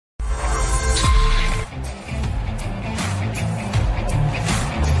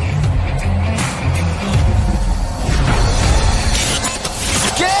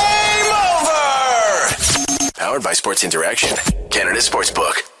by Sports Interaction, Canada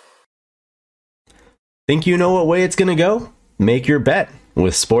Sportsbook. Think you know what way it's going to go? Make your bet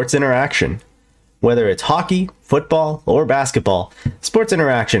with Sports Interaction. Whether it's hockey, football, or basketball, Sports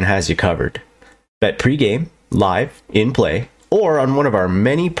Interaction has you covered. Bet pregame, live, in play, or on one of our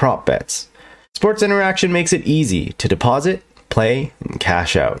many prop bets. Sports Interaction makes it easy to deposit, play, and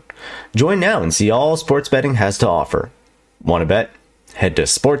cash out. Join now and see all sports betting has to offer. Want to bet? Head to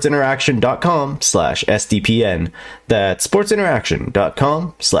sportsinteraction.com/SDPN. That's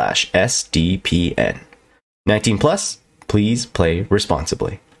sportsinteraction.com/SDPN. 19 plus, please play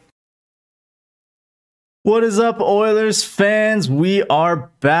responsibly. What is up, Oilers fans? We are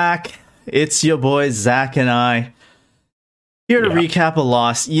back. It's your boys, Zach and I, here to recap a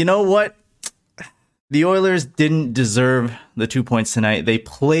loss. You know what? The Oilers didn't deserve the 2 points tonight. They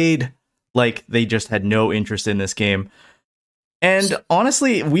played like they just had no interest in this game. And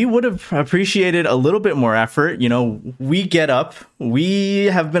honestly, we would have appreciated a little bit more effort. You know, we get up. We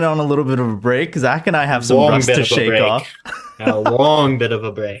have been on a little bit of a break. Zach and I have some rust to shake off. A long bit of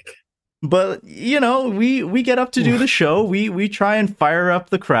a break. But, you know, we get up to do the show. We try and fire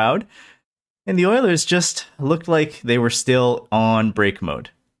up the crowd. And the Oilers just looked like they were still on break mode.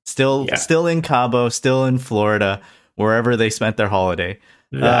 Still in Cabo, still in Florida, wherever they spent their holiday.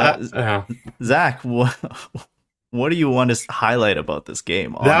 Zach, what do you want to highlight about this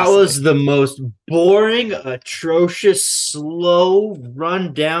game? Honestly? That was the most boring, atrocious, slow,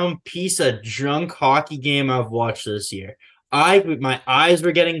 run-down piece of junk hockey game I've watched this year. My eyes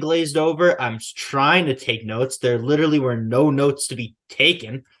were getting glazed over. I'm trying to take notes. There literally were no notes to be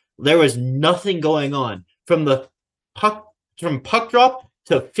taken. There was nothing going on from puck drop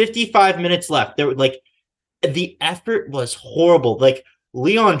to 55 minutes left. The effort was horrible. Like,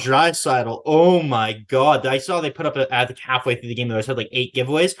 Leon Draisaitl, oh my God. I saw they put up at halfway through the game, they had like 8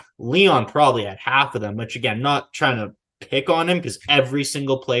 giveaways. Leon probably had half of them, which again, not trying to pick on him because every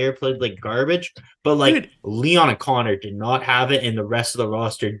single player played like garbage, but Leon and Connor did not have it, and the rest of the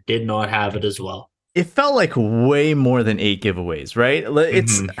roster did not have it as well. It felt like way more than 8 giveaways, right?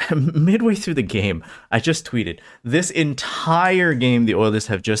 It's midway through the game. I just tweeted, this entire game, the Oilers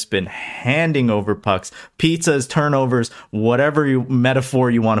have just been handing over pucks, pizzas, turnovers, whatever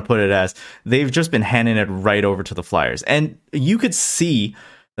metaphor you want to put it as. They've just been handing it right over to the Flyers. And you could see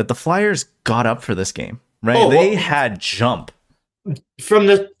that the Flyers got up for this game, right? They had jump. From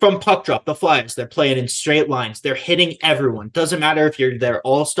puck drop, the Flyers, they're playing in straight lines. They're hitting everyone. Doesn't matter if you're their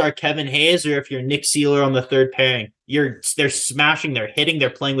all-star Kevin Hayes or if you're Nick Seeler on the third pairing. They're smashing, they're hitting,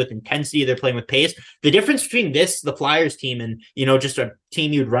 they're playing with intensity, they're playing with pace. The difference between the Flyers team and, you know, just a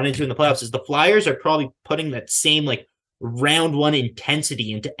team you'd run into in the playoffs is the Flyers are probably putting that same like round one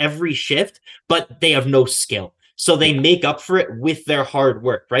intensity into every shift, but they have no skill. So they make up for it with their hard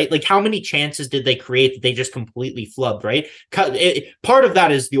work, right? Like, how many chances did they create that they just completely flubbed, right? Part of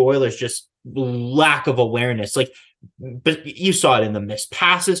that is the Oilers' just lack of awareness. Like, but you saw it in the missed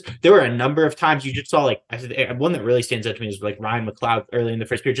passes. There were a number of times you just saw, like, one that really stands out to me is like Ryan McLeod early in the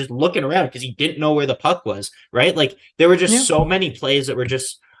first period, just looking around because he didn't know where the puck was, right? Like, there were just so many plays that were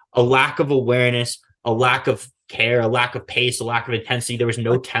just a lack of awareness, a lack of care, a lack of pace, a lack of intensity. There was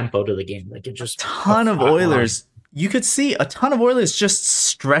no tempo to the game. Like, it just ton of Oilers. You could see a ton of Oilers just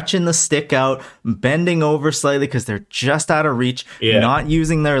stretching the stick out, bending over slightly because they're just out of reach, not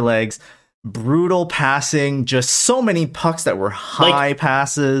using their legs, brutal passing, just so many pucks that were high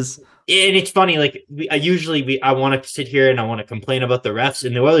passes. And it's funny, like, I want to sit here and I want to complain about the refs,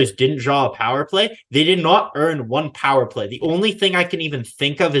 and the Oilers didn't draw a power play. They did not earn one power play. The only thing I can even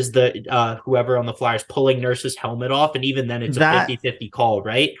think of is the whoever on the Flyers pulling Nurse's helmet off, and even then it's a 50-50 call,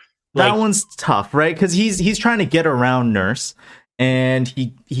 right? That one's tough, right? Because he's trying to get around Nurse, and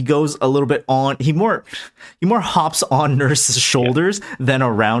he goes a little bit on. He more hops on Nurse's shoulders than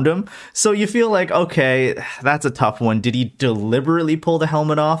around him. So you feel like, okay, that's a tough one. Did he deliberately pull the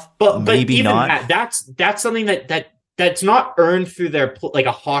helmet off? But maybe even not. That's something that's not earned through their like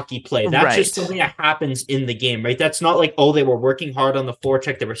a hockey play. That's just something that happens in the game, right? That's not like, oh, they were working hard on the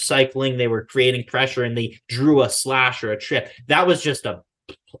forecheck, they were cycling, they were creating pressure, and they drew a slash or a trip. That was just a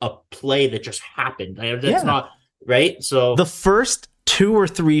play that just happened. That's not right. So the first 2 or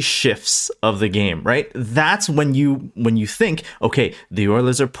 3 shifts of the game, right? That's when you think, okay, the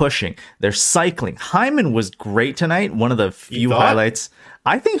Oilers are pushing, they're cycling. Hyman was great tonight. One of the few highlights.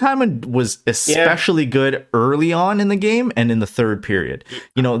 I think Hyman was especially good early on in the game and in the third period.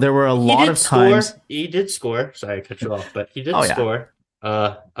 You know, there were a lot of times he did score. Sorry, I cut you off, but he did score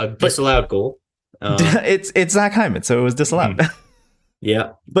a disallowed goal. It's Zach Hyman, so it was disallowed. Mm-hmm.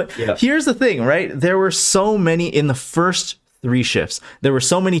 Yeah. But here's the thing, right? There were so many in the first 3 shifts. There were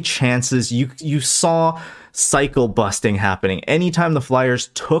so many chances. You saw cycle busting happening. Anytime the Flyers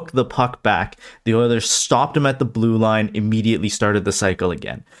took the puck back, the Oilers stopped them at the blue line, immediately started the cycle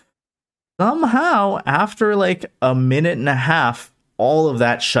again. Somehow, after like a minute and a half, all of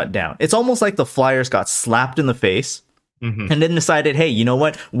that shut down. It's almost like the Flyers got slapped in the face and then decided, hey, you know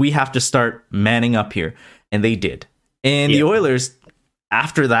what? We have to start manning up here. And they did. And the Oilers,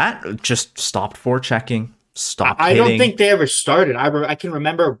 after that, just stopped forechecking, stopped hitting. I don't think they ever started. I can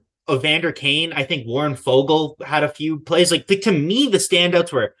remember Evander Kane. I think Warren Fogle had a few plays. Like to me, the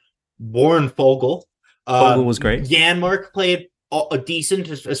standouts were Warren Fogle. Fogle was great. Janmark played a decent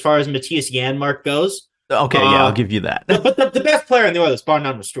as far as Matthias Janmark goes. Okay, yeah, I'll give you that. But the best player in the Oilers, bar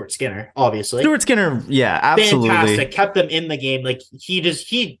none, was Stuart Skinner, obviously. Stuart Skinner, yeah, absolutely. Fantastic. Kept them in the game. Like,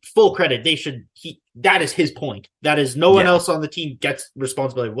 he full credit. That is his point. That is no one else on the team gets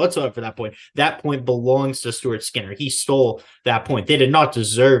responsibility whatsoever for that point. That point belongs to Stuart Skinner. He stole that point. They did not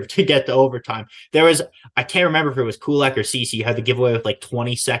deserve to get to overtime. I can't remember if it was Kulak or Cece. You had the giveaway with like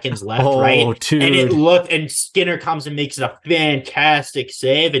 20 seconds left, right? Dude. And Skinner comes and makes a fantastic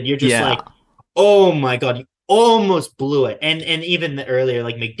save, and you're just like, oh my God, you almost blew it. And even earlier,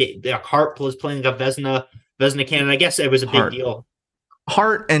 like Hart was playing a Vezina candidate. I guess it was a big deal.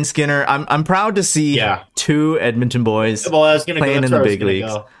 Hart and Skinner, I'm proud to see two Edmonton boys playing in the big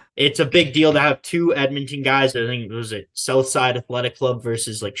leagues. It's a big deal to have two Edmonton guys. I think, was it Southside Athletic Club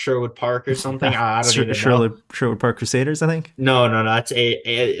versus like Sherwood Park or something? I don't even know. Sherwood Park Crusaders, I think. No.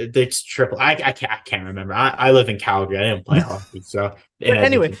 It's triple. I can't remember. I live in Calgary. I didn't play hockey, so. But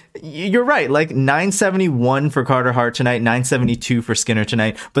anyway, you're right. Like 971 for Carter Hart tonight, 972 for Skinner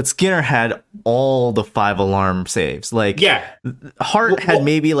tonight. But Skinner had all the 5 alarm saves. Like, Hart had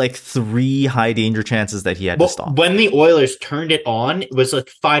maybe like 3 high danger chances that he had to stop. When the Oilers turned it on, it was like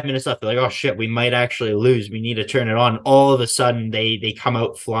 5 minutes left. They're like, oh shit, we might actually lose. We need to turn it on. All of a sudden, they come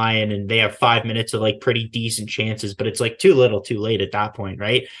out flying and they have 5 minutes of like pretty decent chances. But it's like too little, too late at that point,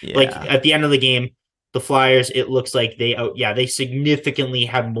 right? Yeah. Like at the end of the game, the Flyers, it looks like they significantly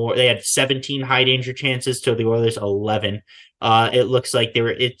had more. They had 17 high danger chances to the Oilers 11. It looks like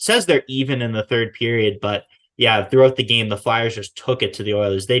it says they're even in the third period, but throughout the game, the Flyers just took it to the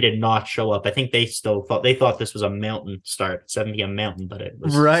Oilers. They did not show up. I think they thought this was a mountain start, 7 p.m. mountain, but it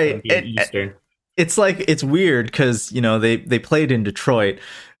was 7 p.m. Eastern. It's like, it's weird because, they played in Detroit.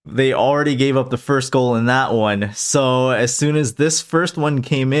 They already gave up the first goal in that one. So as soon as this first one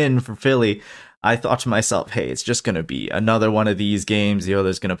came in for Philly, I thought to myself, hey, it's just going to be another one of these games. The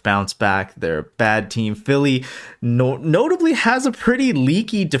Oilers going to bounce back. They're a bad team. Philly notably has a pretty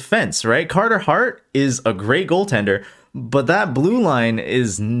leaky defense, right? Carter Hart is a great goaltender, but that blue line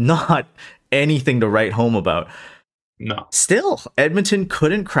is not anything to write home about. No. Still, Edmonton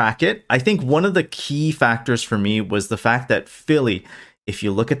couldn't crack it. I think one of the key factors for me was the fact that Philly, if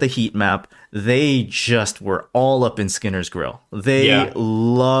you look at the heat map, they just were all up in Skinner's grill. They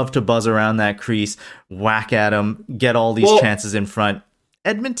love to buzz around that crease, whack at him, get all these chances in front.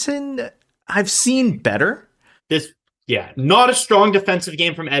 Edmonton, I've seen better. Not a strong defensive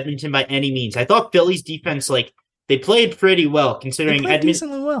game from Edmonton by any means. I thought Philly's defense, they played pretty well, considering Edmonton.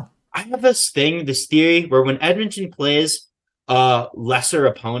 Decently well. I have this theory where when Edmonton plays lesser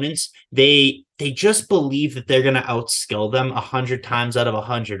opponents, they just believe that they're going to outskill them 100 times out of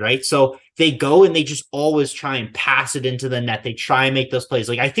 100, right? So they go and they just always try and pass it into the net. They try and make those plays.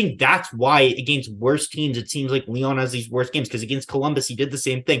 I think that's why against worse teams, it seems like Leon has these worst games, because against Columbus, he did the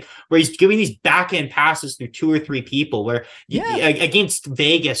same thing where he's giving these backhand passes through 2 or 3 people, where against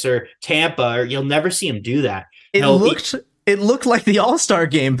Vegas or Tampa, you'll never see him do that. It looked like the All-Star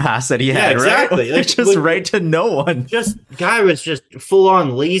game pass that he had, exactly. Right? Just right to no one. Guy was just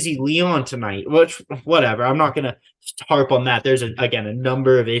full-on lazy Leon tonight, which, whatever. I'm not going to harp on that. There's, a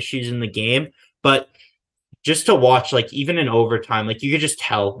number of issues in the game, but just to watch, even in overtime, you could just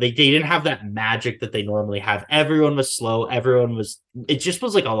tell they didn't have that magic that they normally have. Everyone was slow. It just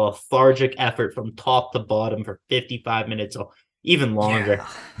was like a lethargic effort from top to bottom for 55 minutes. So even longer.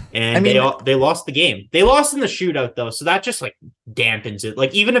 And they lost the game. They lost in the shootout though, so that just dampens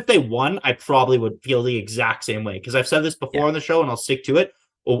it. Even if they won, I probably would feel the exact same way, because I've said this before on the show and I'll stick to it.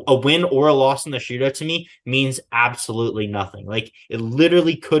 A win or a loss in the shootout to me means absolutely nothing. It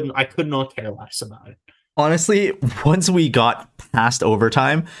literally I could not care less about it. Honestly, once we got past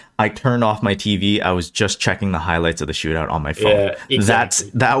overtime, I turned off my TV. I was just checking the highlights of the shootout on my phone. Yeah,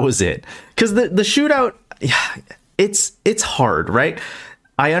 exactly. That was it. Because the shootout, it's hard, right?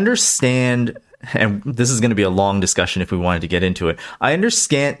 I understand, and this is going to be a long discussion if we wanted to get into it. I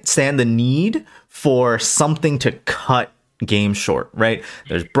understand the need for something to cut games short, right?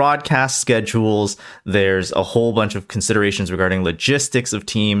 There's broadcast schedules. There's a whole bunch of considerations regarding logistics of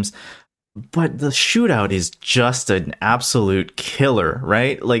teams. but the shootout is just an absolute killer,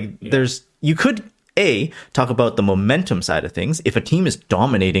 right? Like you could talk about the momentum side of things. If a team is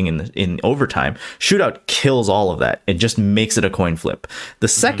dominating in overtime, shootout kills all of that and just makes it a coin flip. The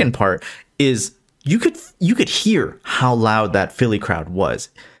second part is you could hear how loud that Philly crowd was.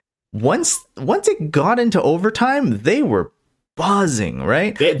 Once it got into overtime, they were buzzing,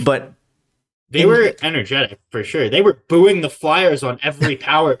 right? They were energetic for sure. They were booing the Flyers on every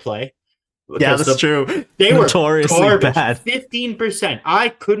power play. Yeah, that's true. They were notoriously bad. 15%. I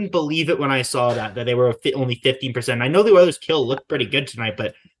couldn't believe it when I saw that they were only 15%. I know the Oilers' kill looked pretty good tonight,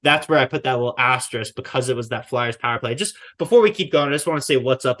 but that's where I put that little asterisk because it was that Flyers power play. Just before we keep going, I just want to say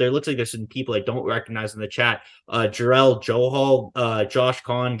what's up there. It looks like there's some people I don't recognize in the chat. Jarrell, Johal, Josh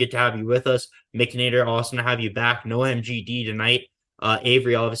Kahn, good to have you with us. Mick Nader, awesome to have you back. No MGD tonight.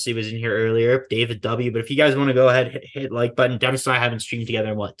 Avery obviously was in here earlier. David W. But if you guys want to go ahead, hit like button. Dennis and I haven't streamed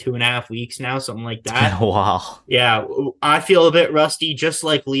together in 2.5 weeks now, something like that. Wow. Yeah, I feel a bit rusty, just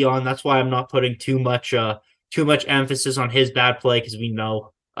like Leon. That's why I'm not putting too much emphasis on his bad play because we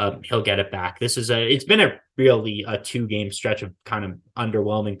know he'll get it back. It's been a really 2-game stretch of kind of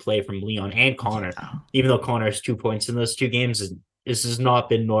underwhelming play from Leon and Connor. Even though Connor has 2 points in those 2 games, this has not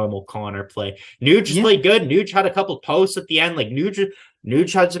been normal Connor play. Nuge played good. Nuge had a couple posts at the end. Like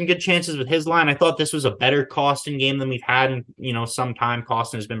Nuge had some good chances with his line. I thought this was a better Costin game than we've had in some time.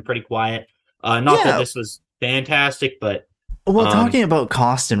 Costin has been pretty quiet. That this was fantastic, but talking about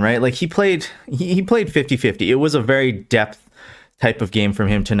Costin, right? Like he played 50-50. It was a very depth type of game from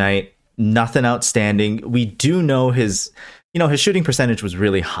him tonight. Nothing outstanding. We do know his shooting percentage was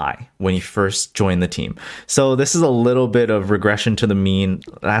really high when he first joined the team. So this is a little bit of regression to the mean.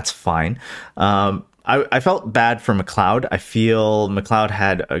 That's fine. I felt bad for McLeod. I feel McLeod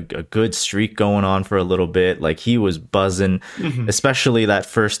had a good streak going on for a little bit. Like he was buzzing, especially that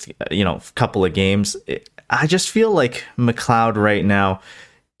first, couple of games. I just feel like McLeod right now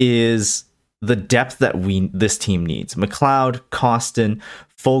is the depth that this team needs. McLeod, Costin,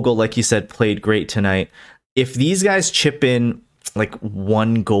 Fogle, like you said, played great tonight. If these guys chip in like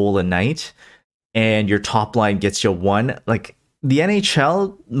 1 goal a night and your top line gets you 1, like the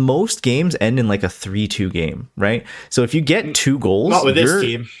NHL, most games end in like a 3-2 game, right? So if you get 2 goals, not with this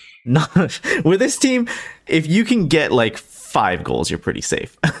team. Not with this team, if you can get like 5 goals, you're pretty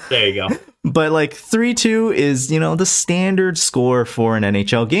safe. There you go. But like 3-2 is, the standard score for an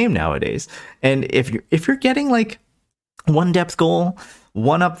NHL game nowadays. And if you're getting like 1 depth goal,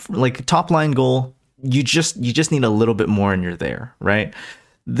 1 up like top line goal, you just need a little bit more and you're there, right?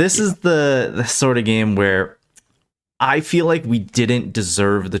 This is the sort of game where I feel like we didn't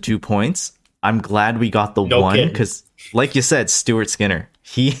deserve the 2 points. I'm glad we got the 1 because, like you said, Stuart Skinner,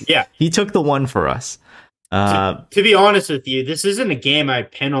 he took the 1 for us. To be honest with you, this isn't a game I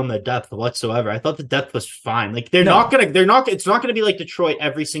pin on the depth whatsoever. I thought the depth was fine. Like it's not gonna be like Detroit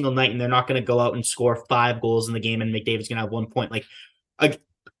every single night, and they're not gonna go out and score 5 goals in the game, and McDavid's gonna have 1 point.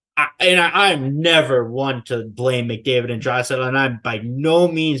 I'm never one to blame McDavid and Draisaitl, and I by no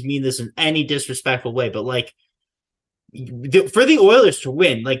means mean this in any disrespectful way, but for the Oilers to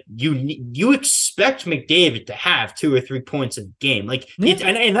win, you expect McDavid to have 2 or 3 points a game.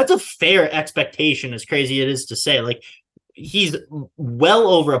 And that's a fair expectation, as crazy it is to say. He's well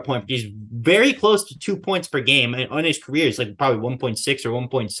over a point, but he's very close to 2 points per game. And on his career, it's probably 1.6 or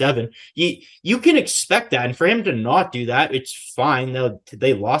 1.7. You can expect that. And for him to not do that, it's fine.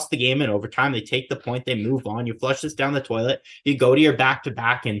 They lost the game in overtime. They take the point. They move on. You flush this down the toilet. You go to your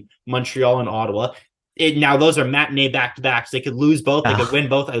back-to-back in Montreal and Ottawa. Now, those are matinee back-to-backs. They could lose both. They could win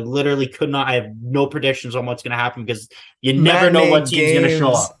both. I literally could not. I have no predictions on what's going to happen because you never know what team's going to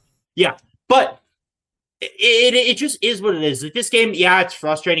show up. Yeah, but it just is what it is. This game, it's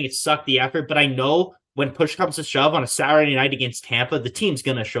frustrating. It sucked the effort, but I know when push comes to shove on a Saturday night against Tampa, the team's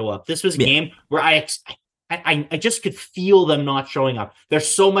going to show up. This was a game where I just could feel them not showing up. There's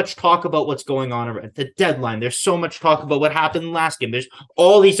so much talk about what's going on at the deadline. There's so much talk about what happened last game. There's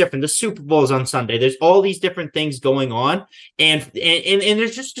all these the Super Bowl's on Sunday. There's all these different things going on. And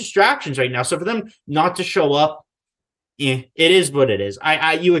there's just distractions right now. So for them not to show up, it is what it is.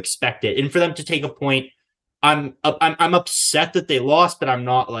 You expect it. And for them to take a point, I'm upset that they lost, but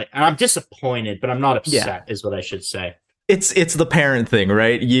I'm disappointed, but I'm not upset is what I should say. It's the parent thing,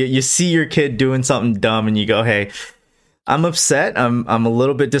 right? You see your kid doing something dumb and you go, hey, I'm upset. I'm a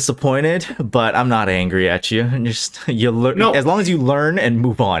little bit disappointed, but I'm not angry at you. And you learn as long as you learn and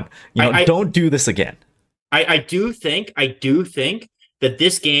move on. Don't do this again. I do think that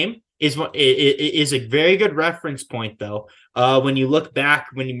this game is a very good reference point, though. When you look back,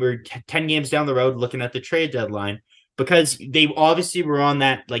 when you were 10 games down the road looking at the trade deadline, because they obviously were on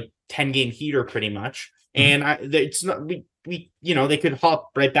that 10-game heater pretty much. And it's not we they could hop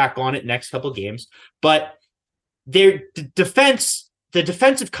right back on it next couple games, but the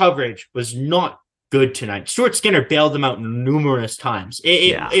defensive coverage was not good tonight. Stuart Skinner bailed them out numerous times.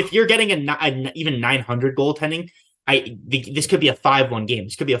 If you're getting even 900 goaltending, this could be a 5-1 game.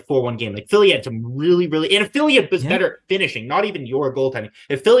 This could be a 4-1 game. Like Philly had some really, and if Philly was better finishing, not even your goaltending.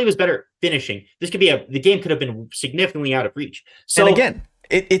 If Philly was better finishing, this could be the game could have been significantly out of reach. So and again,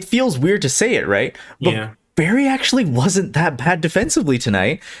 it feels weird to say it, right? But Barrie actually wasn't that bad defensively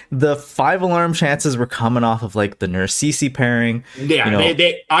tonight. The 5-alarm chances were coming off of like the Nurse-Ceci pairing. Yeah,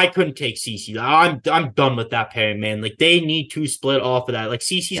 I couldn't take Ceci. I'm done with that pairing, man. Like they need to split off of that. Like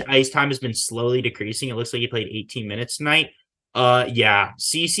Ceci's ice time has been slowly decreasing. It looks like he played 18 minutes tonight.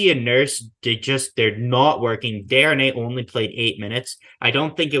 Ceci and Nurse, they're not working. Desharnais only played 8 minutes. I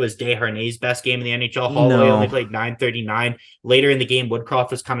don't think it was Desharnais' best game in the NHL. Holloway only played 9:39. Later in the game,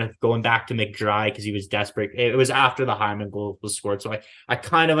 Woodcroft was kind of going back to McDry because he was desperate. It was after the Hyman goal was scored. So I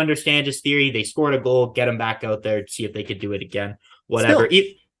kind of understand his theory. They scored a goal, get him back out there to see if they could do it again. Whatever.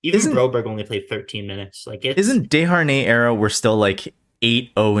 Even Broberg only played 13 minutes. Like isn't Desharnais era we're still like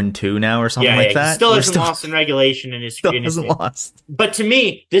 8-0-2 now or something like that? He still hasn't lost in regulation in his lost. But to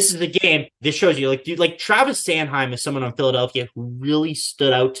me, this is the game. This shows you, like Travis Sanheim is someone on Philadelphia who really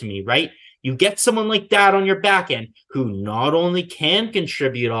stood out to me, right? You get someone like that on your back end who not only can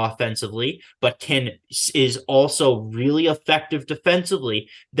contribute offensively, but is also really effective defensively.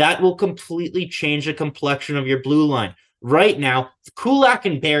 That will completely change the complexion of your blue line. Right now, Kulak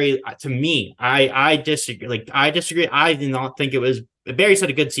and Barrie, to me, I disagree. I did not think it was. Barrie's had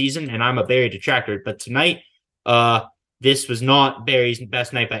a good season, and I'm a Barrie detractor. But tonight, this was not Barrie's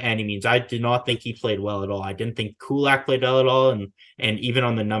best night by any means. I did not think he played well at all. I didn't think Kulak played well at all, and even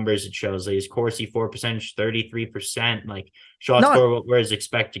on the numbers, it shows his Corsi 4%, 33%. Like shots were his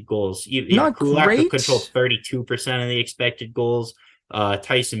expected goals. Kulak controlled 32% of the expected goals.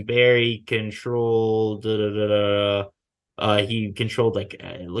 Tyson Barrie controlled. He controlled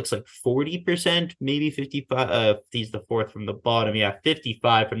it looks like 40%, maybe 55. He's the fourth from the bottom. Yeah,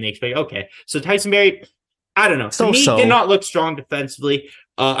 55 from the expected. Okay, so Tyson Barrie, I don't know. To me, did not look strong defensively.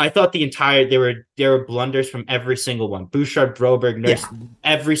 I thought there were blunders from every single one. Bouchard, Broberg, Nurse,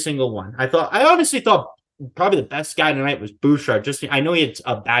 every single one. I honestly thought probably the best guy tonight was Bouchard. I know he had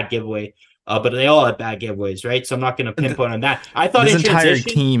a bad giveaway. But they all had bad giveaways, right? So I'm not going to pinpoint on that. I thought his entire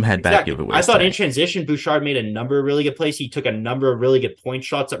team had bad giveaways. I thought in transition, Bouchard made a number of really good plays. He took a number of really good point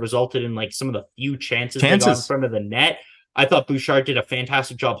shots that resulted in some of the few chances they got in front of the net. I thought Bouchard did a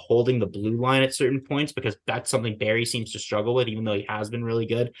fantastic job holding the blue line at certain points because that's something Barrie seems to struggle with, even though he has been really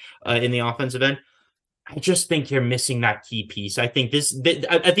good in the offensive end. I just think you're missing that key piece. I think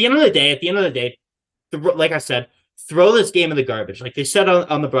at the end of the day, like I said, throw this game in the garbage. Like they said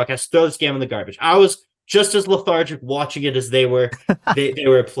on the broadcast, throw this game in the garbage. I was just as lethargic watching it as they were they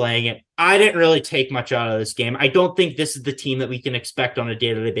were playing it. I didn't really take much out of this game. I don't think this is the team that we can expect on a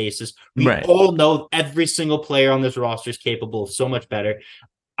day-to-day basis. We all know every single player on this roster is capable of so much better.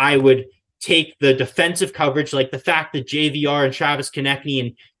 I would take the defensive coverage, like the fact that JVR and Travis Konechny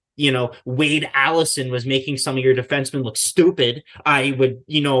and Wade Allison was making some of your defensemen look stupid. I would,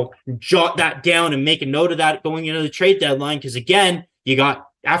 jot that down and make a note of that going into the trade deadline. Because again, we got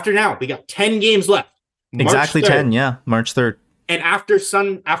 10 games left. Exactly 10. Yeah. March 3rd. And after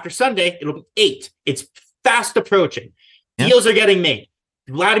Sunday, it'll be 8. It's fast approaching. Deals are getting made.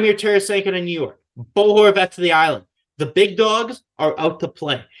 Vladimir Tarasenko to New York. Bo Horvat to the island. The big dogs are out to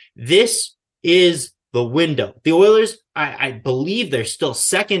play. This is the window. The Oilers, I believe they're still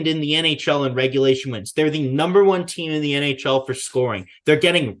second in the NHL in regulation wins. They're the number 1 team in the NHL for scoring. They're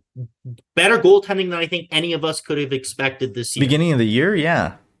getting better goaltending than I think any of us could have expected this year. Beginning of the year,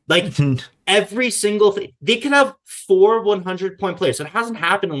 yeah. Every single thing. They can have 4 100-point players. It hasn't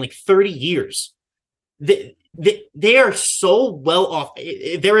happened in 30 years. They are so well off.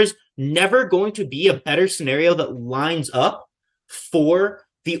 There is never going to be a better scenario that lines up for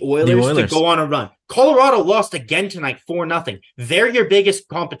the Oilers to go on a run. Colorado lost again tonight 4-0. They're your biggest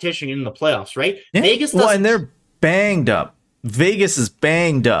competition in the playoffs, right? Yeah. Vegas and they're banged up. Vegas is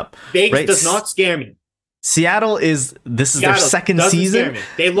banged up. Vegas does not scare me. Seattle is their second season.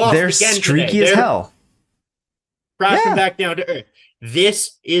 They lost They're again streaky today. as hell. Crashing back down to earth.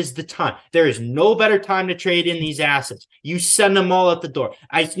 This is the time. There is no better time to trade in these assets. You send them all out the door.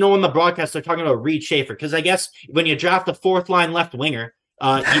 I know on the broadcast they're talking about Reed Schaefer because I guess when you draft a 4th-line left winger,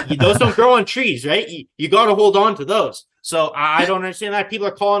 those don't grow on trees, right? You got to hold on to those. So I don't understand that. People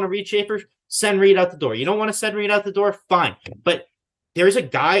are calling a Reed Schaefer. Send Reed out the door. You don't want to send Reed out the door? Fine. But there's a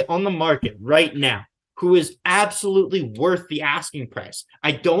guy on the market right now who is absolutely worth the asking price.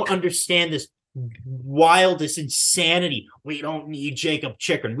 I don't understand this wildest insanity. We don't need Jacob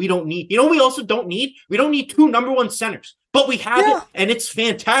Chikrin. We don't need, we also don't need? We don't need 2 number 1 centers, but we have it, and it's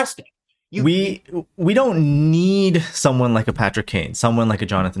fantastic. We don't need someone like a Patrick Kane, someone like a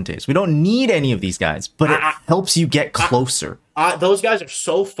Jonathan Toews. We don't need any of these guys, but it helps you get closer. Those guys are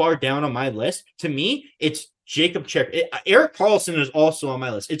so far down on my list. To me, it's Jacob Chikrin. Erik Karlsson is also on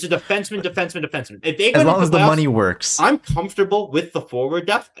my list. It's a defenseman. If they as long as the money works, I'm comfortable with the forward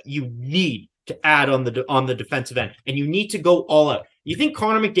depth. You need to add on the defensive end, and you need to go all out. You think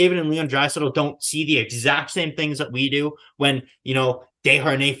Connor McDavid and Leon Draisaitl don't see the exact same things that we do when,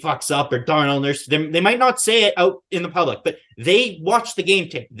 Desharnais fucks up or Darnell Nurse? They might not say it out in the public, but they watch the game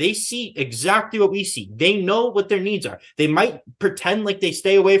tape. They see exactly what we see. They know what their needs are. They might pretend like they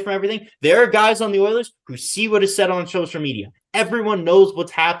stay away from everything. There are guys on the Oilers who see what is said on social media. Everyone knows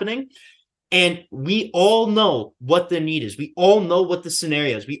what's happening. And we all know what the need is. We all know what the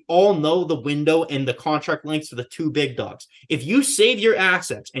scenario is. We all know the window and the contract lengths for the 2 big dogs. If you save your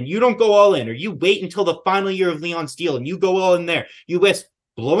assets and you don't go all in, or you wait until the final year of Leon's deal and you go all in there, you risk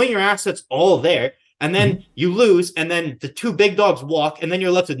blowing your assets all there, and then you lose, and then the 2 big dogs walk, and then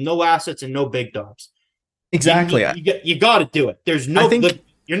you're left with no assets and no big dogs. Exactly. You got to do it. There's no,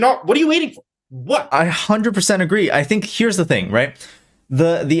 you're not, what are you waiting for? What? I 100% agree. I think here's the thing, right?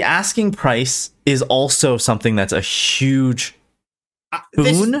 The asking price is also something that's a huge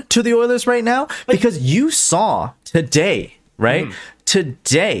boon to the Oilers right now, because you saw today, right?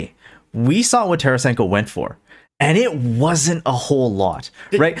 Today, we saw what Tarasenko went for, and it wasn't a whole lot,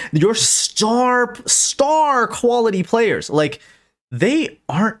 right? Your star quality players, like, they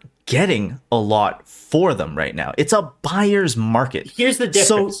aren't getting a lot for them right now. It's a buyer's market. Here's the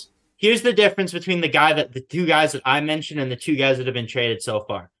difference. Here's the difference between the 2 guys that I mentioned and the 2 guys that have been traded so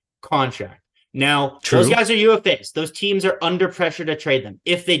far. Contract. Now, those guys are UFAs. Those teams are under pressure to trade them.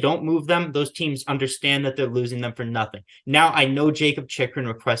 If they don't move them, those teams understand that they're losing them for nothing. Now, I know Jacob Chikrin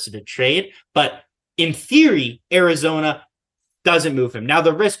requested a trade, but in theory, Arizona doesn't move him. Now,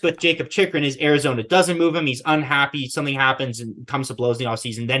 the risk with Jacob Chikrin is Arizona doesn't move him. He's unhappy. Something happens and comes to blows in the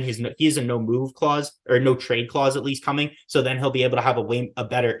offseason. Then he has a no move clause, or no trade clause at least coming. So then he'll be able to have a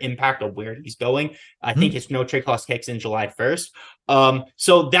better impact of where he's going. I think his no trade clause kicks in July 1st.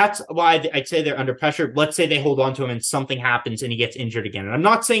 So that's why I'd say they're under pressure. Let's say they hold on to him and something happens and he gets injured again. And I'm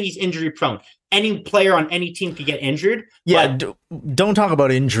not saying he's injury prone. Any player on any team could get injured. Yeah, don't talk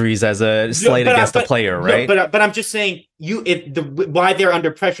about injuries as a slight against a player, right? But I'm just saying, why they're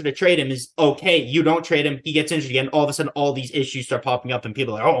under pressure to trade him is, okay, you don't trade him, he gets injured again, all of a sudden all these issues start popping up and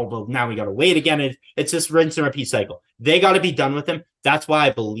people are like, oh, well, now we got to wait again. It's this rinse and repeat cycle. They got to be done with him. That's why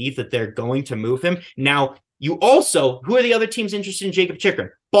I believe that they're going to move him. Now, who are the other teams interested in Jacob Chikrin?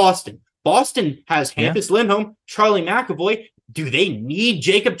 Boston. Boston has Hampus Lindholm, Charlie McAvoy. Do they need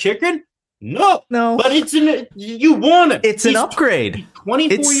Jacob Chikrin? No. But you want him. It's an upgrade. He's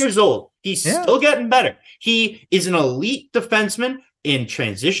 24 years old. He's still getting better. He is an elite defenseman in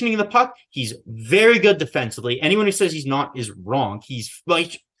transitioning the puck. He's very good defensively. Anyone who says he's not is wrong. He's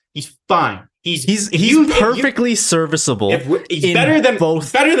fine. He's perfectly serviceable. He's better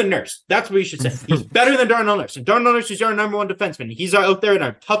than Nurse. That's what you should say. He's better than Darnell Nurse. And Darnell Nurse is our number 1 defenseman. He's out there in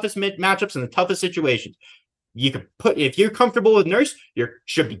our toughest matchups and the toughest situations. If you're comfortable with Nurse, you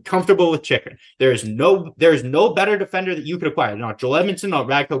should be comfortable with Chikrin. There is no better defender that you could acquire. Not Joel Edmondson, not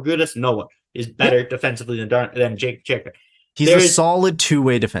Radko Gudas. No one is better defensively than Jake Chikrin. He's a solid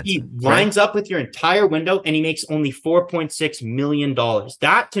 2-way defenseman. He lines up with your entire window, and he makes only $4.6 million.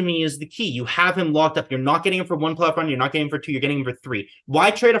 That, to me, is the key. You have him locked up. You're not getting him for 1 playoff run. You're not getting him for 2. You're getting him for 3.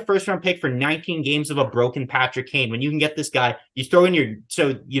 Why trade a first-round pick for 19 games of a broken Patrick Kane when you can get this guy? You throw in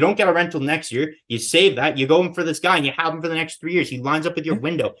so you don't get a rental next year. You save that. You go in for this guy, and you have him for the next 3 years. He lines up with your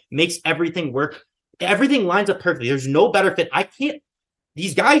window. Makes everything work. Everything lines up perfectly. There's no better fit.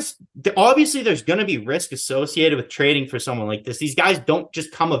 These guys, obviously there's going to be risk associated with trading for someone like this. These guys don't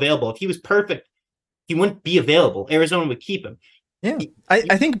just come available. If he was perfect, he wouldn't be available. Arizona would keep him. Yeah,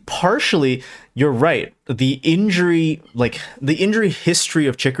 I think partially you're right. The injury history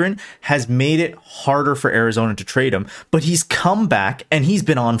of Chikrin has made it harder for Arizona to trade him, but he's come back and he's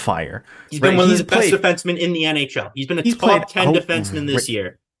been on fire. He's been one of the best defensemen in the NHL. He's been a top 10 defenseman this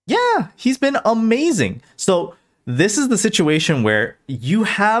year. Yeah, he's been amazing. So this is the situation where you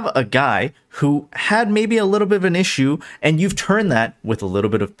have a guy who had maybe a little bit of an issue, and you've turned that with a little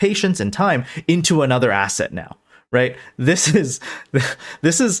bit of patience and time into another asset now, right? This is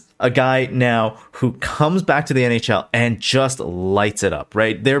a guy now who comes back to the NHL and just lights it up,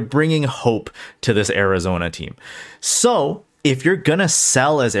 right? They're bringing hope to this Arizona team. So if you're gonna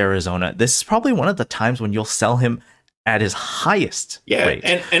sell as Arizona, this is probably one of the times when you'll sell him at his highest rate.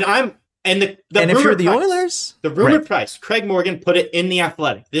 And the and if you're the price, Oilers, the rumored price, Craig Morgan put it in the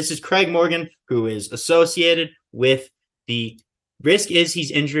Athletic. This is Craig Morgan, who is associated with the risk is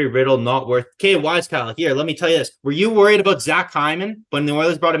he's injury riddled, not worth. Okay, wise Kyle, here, let me tell you this. Were you worried about Zach Hyman when the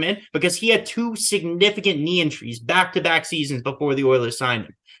Oilers brought him in? Because he had 2 significant knee injuries back-to-back seasons before the Oilers signed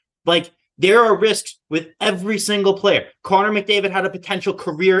him. Like, there are risks with every single player. Connor McDavid had a potential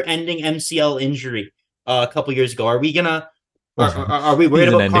career-ending MCL injury a couple years ago. Are we gonna? Are we worried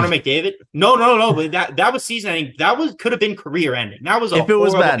about Connor McDavid? No. That was season ending. Could have been career ending. That was if it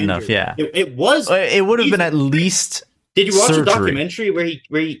was bad injury. enough. Yeah, it was. It would have been at least. Did you watch surgery. the documentary where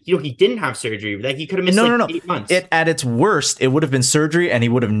he didn't have surgery? Like he could have missed 8 months. At its worst, it would have been surgery, and he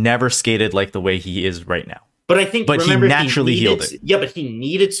would have never skated like the way he is right now. But I think, he naturally healed it. Yeah, but he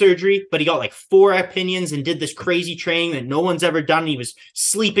needed surgery. But he got like 4 opinions and did this crazy training that no one's ever done. He was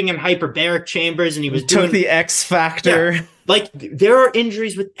sleeping in hyperbaric chambers, and he took the X factor. Yeah, like there are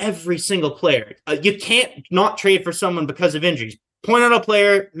injuries with every single player. You can't not trade for someone because of injuries. Point out a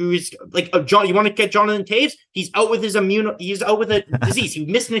player who's like John. You want to get Jonathan Taves? He's out with he's out with a disease. He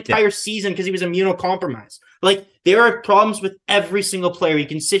missed an entire season because he was immunocompromised. Like there are problems with every single player. You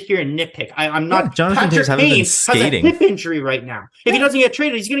can sit here and nitpick. I'm not. Jonathan Taves hasn't been skating. Has a hip injury right now. If he doesn't get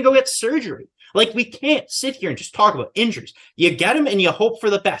traded, he's going to go get surgery. Like we can't sit here and just talk about injuries. You get him and you hope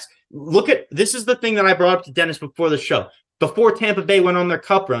for the best. Look at this is the thing that I brought up to Dennis before the show. Before Tampa Bay went on their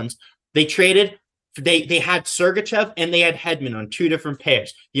cup runs, they traded. They had Sergachev and they had Hedman on 2 different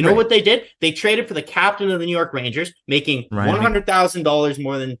pairs. You know what they did? They traded for the captain of the New York Rangers, making $100,000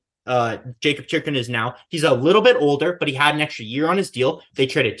 more than Jacob Chikrin is now. He's a little bit older, but he had an extra year on his deal. They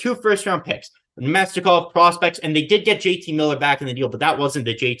traded 2 first-round picks, Mestikov prospects, and they did get JT Miller back in the deal, but that wasn't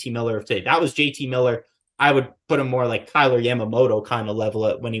the JT Miller of today. That was JT Miller. I would put him more like Tyler Yamamoto kind of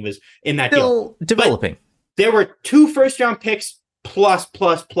level when he was in that deal. Developing. But there were 2 first-round picks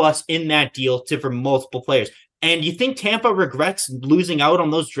plus in that deal for multiple players. And you think Tampa regrets losing out on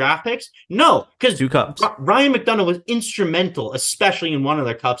those draft picks? No, because 2 cups. Ryan McDonough was instrumental, especially in one of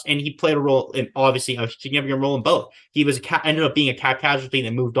their cups, and he played a role in obviously a significant role in both. He was ended up being a cap casualty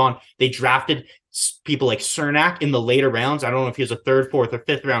and moved on. They drafted people like Cernak in the later rounds. I don't know if he was a 3rd, 4th, or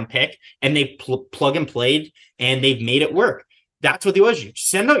 5th round pick, and they plug and played, and they've made it work. That's what the Oilers do.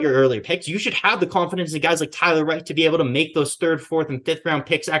 Send out your earlier picks. You should have the confidence in guys like Tyler Wright to be able to make those 3rd, 4th, and 5th round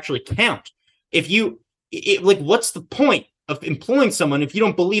picks actually count. What's the point of employing someone if you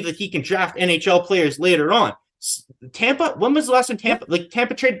don't believe that he can draft NHL players later on? Tampa, when was the last time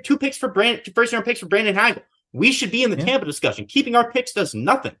Tampa traded 2 picks for first round picks for Brandon Hagel? We should be in the Tampa discussion. Keeping our picks does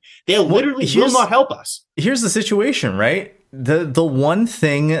nothing. They literally will not help us. Here's the situation, right? The one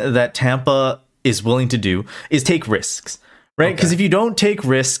thing that Tampa is willing to do is take risks. Right, because if you don't take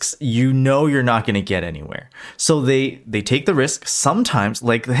risks, you know you're not going to get anywhere. So they take the risk. Sometimes,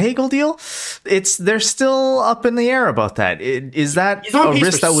 like the Hagel deal, they're still up in the air about that. Is that a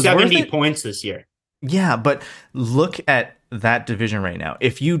risk that was 70 worth it? points this year? Yeah, but look at that division right now.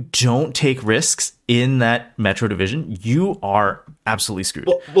 If you don't take risks in that Metro division, you are absolutely screwed.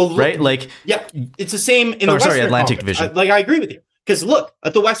 Well, right? Like, yeah, it's the same in the Western Atlantic Conference. division. I agree with you. Because look,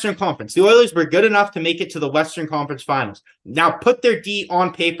 at the Western Conference, the Oilers were good enough to make it to the Western Conference Finals. Now put their D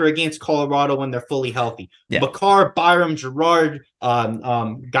on paper against Colorado when they're fully healthy. Yeah. Makar, Byram, Gerard,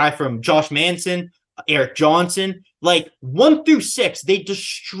 guy from Josh Manson, Eric Johnson, like 1 through 6, they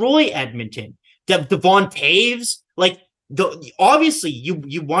destroy Edmonton. Devon Taves, obviously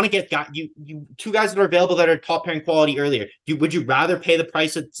you want to get you 2 guys that are available that are top pairing quality earlier. Would you rather pay the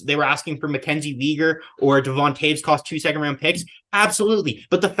price that they were asking for Mackenzie Weegar or Devon Taves cost 2 second-round picks? Absolutely.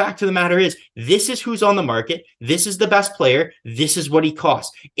 But the fact of the matter is, this is who's on the market. This is the best player. This is what he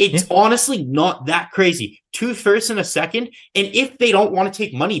costs. It's honestly not that crazy. 2 firsts and a second. And if they don't want to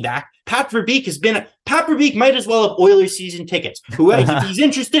take money back, Pat Verbeek might as well have Oilers season tickets. If he's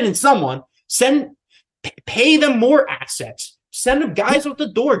interested in someone, pay them more assets. Send them guys out the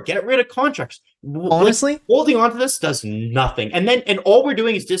door. Get rid of contracts. Honestly, holding on to this does nothing. And all we're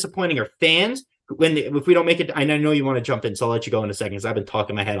doing is disappointing our fans. If we don't make it, I know you want to jump in, so I'll let you go in a second because I've been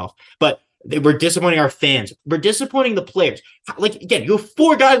talking my head off. But we're disappointing our fans. We're disappointing the players. Again, you have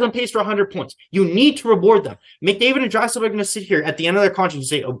 4 guys on pace for 100 points. You need to reward them. McDavid and Draisaitl are going to sit here at the end of their contract and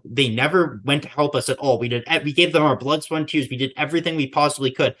say, "Oh, they never went to help us at all. We gave them our blood, sweat, and tears. We did everything we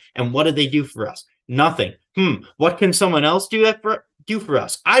possibly could. And what did they do for us? Nothing. What can someone else do do for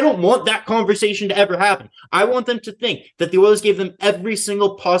us? I don't want that conversation to ever happen. I want them to think that the Oilers gave them every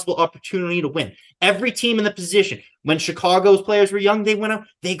single possible opportunity to win. Every team in the position. When Chicago's players were young, they went out,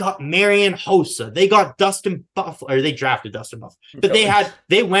 they got Marian Hossa, they got Dustin Buffalo, or they drafted Dustin Buffalo. But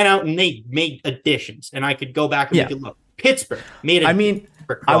they went out and they made additions. And I could go back and make it look. Pittsburgh made it.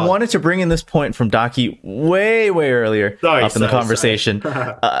 I wanted to bring in this point from Docky way earlier in the conversation.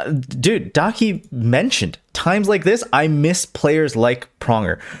 Dude, Docky mentioned times like this, I miss players like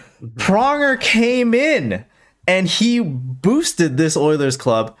Pronger. Pronger came in and he boosted this Oilers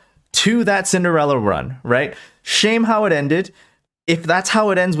club to that Cinderella run, right? Shame how it ended. If that's how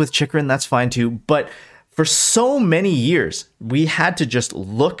it ends with Chychrun, that's fine too. But for so many years, we had to just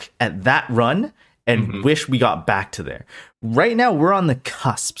look at that run and wish we got back to there. Right now, we're on the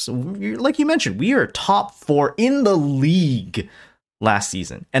cusps. Like you mentioned, we are top 4 in the league last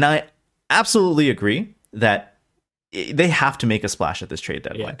season. And I absolutely agree that they have to make a splash at this trade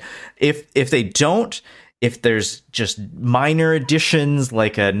deadline. Yeah. If they don't, if there's just minor additions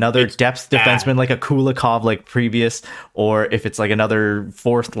like another depth defenseman like a Kulikov like previous, or if it's like another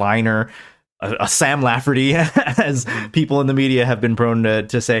fourth liner, a Sam Lafferty, as people in the media have been prone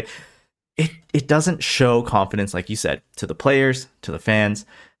to say, it doesn't show confidence, like you said, to the players, to the fans.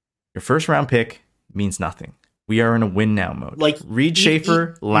 Your first round pick means nothing. We are in a win now mode. Like Reed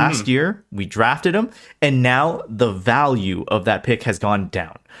Schaefer last year, we drafted him, and now the value of that pick has gone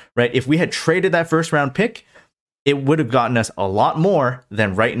down, right? If we had traded that first round pick, it would have gotten us a lot more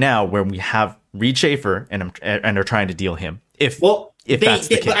than right now, where we have Reed Schaefer and are trying to deal him. If that's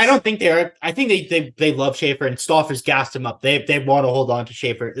the case. But I don't think they are. I think they love Schaefer, and Stauffer's gassed him up. They want to hold on to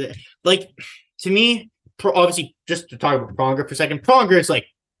Schaefer. Like, to me, obviously, just to talk about Pronger for a second, Pronger is like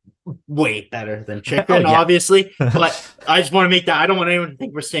way better than Chychrun, obviously. But I just want to make that. I don't want anyone to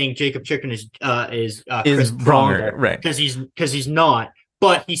think we're saying Jacob Chychrun is Chris Pronger, right? Because he's not.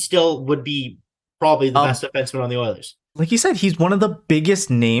 But he still would be probably the best defenseman on the Oilers. Like you said, he's one of the biggest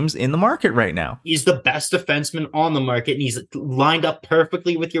names in the market right now. He's the best defenseman on the market, and he's lined up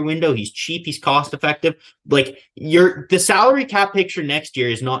perfectly with your window. He's cheap. He's cost effective. Like the salary cap picture next year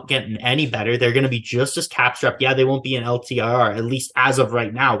is not getting any better. They're going to be just as cap strapped. Yeah, they won't be an LTIR, at least as of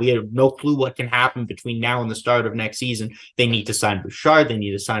right now. We have no clue what can happen between now and the start of next season. They need to sign Bouchard. They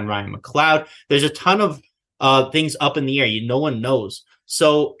need to sign Ryan McLeod. There's a ton of things up in the air. No one knows.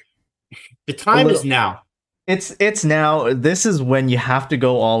 So the time is now. It's now. This is when you have to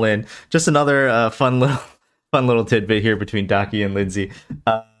go all in. Just another fun little tidbit here between Daki and Lindsay.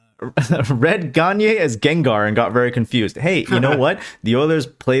 Read Gagne as Gengar and got very confused. Hey, you know what? The Oilers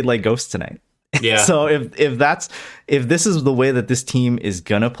played like ghosts tonight. Yeah. So if this is the way that this team is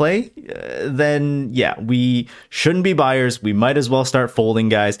gonna play, then yeah, we shouldn't be buyers. We might as well start folding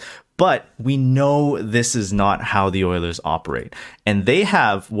guys. But we know this is not how the Oilers operate. And they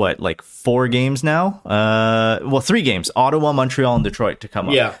have, 4 games now? 3 games. Ottawa, Montreal, and Detroit to come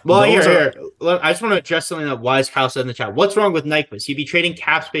up. Yeah. Well, here. I just want to address something that Wise Kyle said in the chat. What's wrong with Nyquist? He'd be trading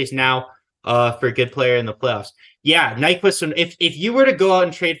cap space now for a good player in the playoffs. Yeah, Nyquist. If you were to go out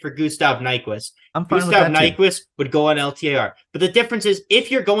and trade for Gustav Nyquist, would go on LTIR. But the difference is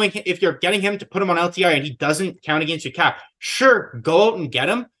if you're getting him to put him on LTIR and he doesn't count against your cap, sure, go out and get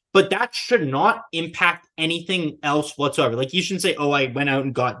him. But that should not impact anything else whatsoever. Like, you shouldn't say, oh, I went out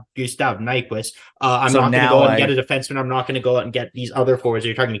and got Gustav Nyquist. I'm not going to go out and get a defenseman. I'm not going to go out and get these other forwards that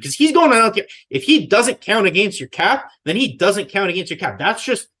you're talking about. Because he's going out. If he doesn't count against your cap, then he doesn't count against your cap. That's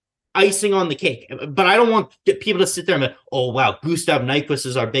just icing on the cake. But I don't want people to sit there and be, oh, wow, Gustav Nyquist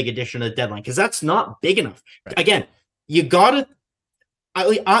is our big addition to the deadline. Because that's not big enough. Right. Again, you got to.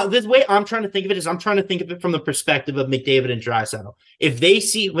 This way I'm trying to think of it is I'm trying to think of it from the perspective of McDavid and Draisaitl.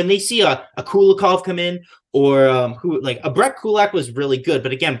 When they see a Kulikov come in, or a Brett Kulak was really good,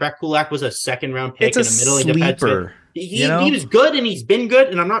 but again, Brett Kulak was a second round pick in a middling defenseman. He was good and he's been good,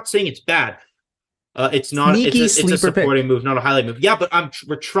 and I'm not saying it's bad. It's not. It's a supporting move, not a highlight move. Yeah, but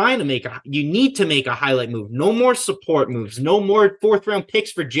we're trying to you need to make a highlight move. No more support moves. No more 4th round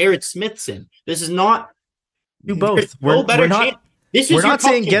picks for Jared Smithson. This is not. Do both. We're not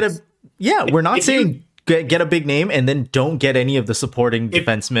saying get a big name and then don't get any of the supporting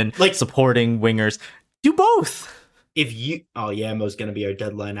defensemen, supporting wingers. Do both. Mo's going to be our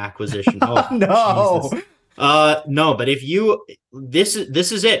deadline acquisition. Oh no, no. But this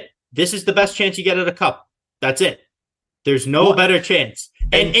is it. This is the best chance you get at a cup. That's it. There's no better chance.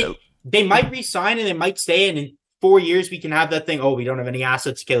 And they might re-sign and they might stay, and in 4 years we can have that thing. Oh, we don't have any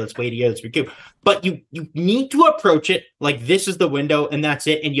assets. Okay, let's wait a year. Let's recoup. But you need to approach it like this is the window and that's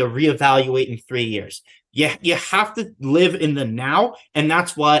it. And you'll reevaluate in 3 years. You have to live in the now, and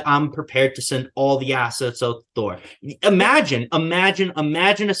that's why I'm prepared to send all the assets out the door. Imagine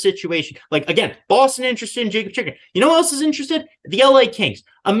a situation like, again, Boston interested in Jacob Chikrin. You know who else is interested? The LA Kings.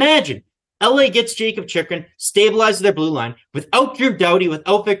 Imagine LA gets Jacob Chikrin, stabilizes their blue line without Drew Doughty,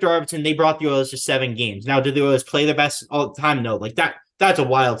 without Victor Arvidsson. They brought the Oilers to 7 games. Now, did the Oilers play their best all the time? No, like that's a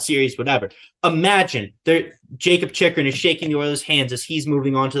wild series, whatever. Imagine Jacob Chikrin is shaking the Oilers' hands as he's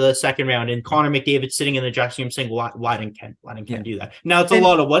moving on to the second round, and Connor McDavid sitting in the dressing room saying, why didn't Ken do that? Now, it's a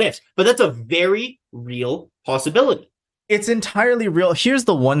lot of what ifs, but that's a very real possibility. It's entirely real. Here's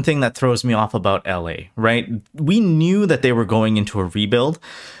the one thing that throws me off about LA, right? We knew that they were going into a rebuild.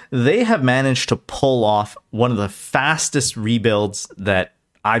 They have managed to pull off one of the fastest rebuilds that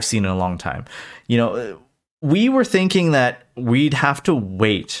I've seen in a long time. You know, we were thinking that we'd have to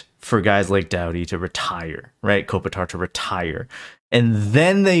wait for guys like Doughty to retire, right? Kopitar to retire. And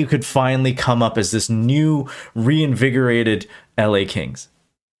then they could finally come up as this new reinvigorated LA Kings.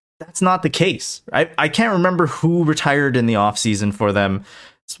 That's not the case. I can't remember who retired in the offseason for them.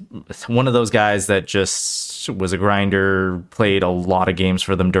 It's one of those guys that just was a grinder, played a lot of games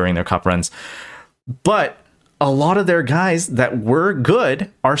for them during their cup runs. But a lot of their guys that were good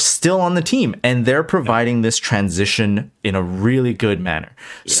are still on the team, and they're providing this transition in a really good manner.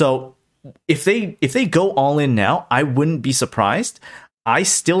 Yeah. So if they go all in now, I wouldn't be surprised. I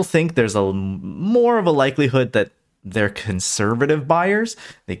still think there's a more of a likelihood that they're conservative buyers.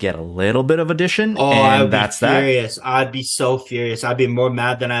 They get a little bit of addition. Oh, and that's furious. I'd be so furious. I'd be more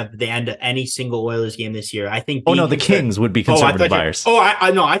mad than at the end of any single Oilers game this year. I think. The Kings would be conservative buyers.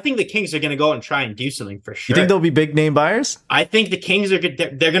 I know. I think the Kings are going to go and try and do something for sure. You think they'll be big name buyers? I think the Kings are good.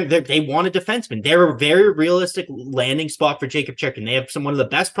 They want a defenseman. They're a very realistic landing spot for Jacob Chikrin. They have one of the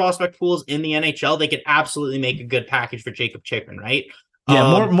best prospect pools in the NHL. They could absolutely make a good package for Jacob Chikrin, right?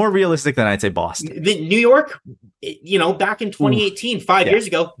 Yeah, more realistic than I'd say Boston. New York, back in 2018, 5 years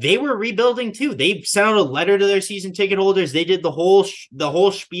ago, they were rebuilding too. They sent out a letter to their season ticket holders. They did the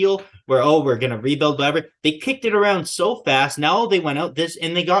whole spiel where, we're going to rebuild, whatever. They kicked it around so fast. Now they went out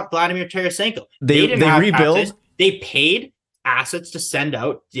and they got Vladimir Tarasenko. They rebuild. Assets. They paid assets to send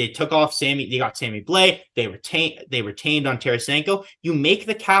out. They took off Sammy. They got Sammy Blais. They retained on Tarasenko. You make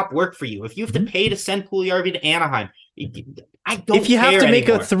the cap work for you. If you have to pay to send Puljujarvi to Anaheim, I don't. If you have to make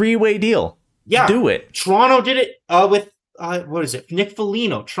a 3-way deal, do it. Toronto did it with what is it? Nick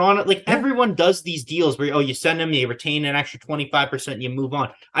Foligno. Toronto, everyone does these deals where you send them, you retain an extra 25%, and you move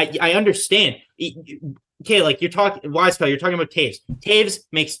on. I understand. Okay, you're talking Wisecow, you're talking about Taves. Taves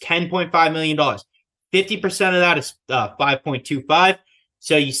makes $10.5 million. 50% of that is 5.25.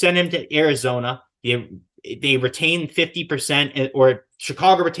 So you send him to Arizona. They retain 50%, or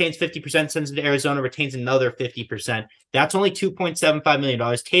Chicago retains 50%, sends it to Arizona, retains another 50%. That's only $2.75 million.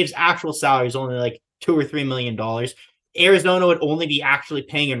 Taves' actual salary is only $2 or $3 million. Arizona would only be actually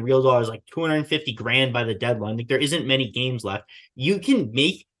paying in real dollars $250,000 by the deadline. There isn't many games left. You can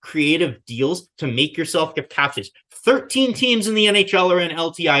make creative deals to make yourself get cap space. 13 teams in the NHL are in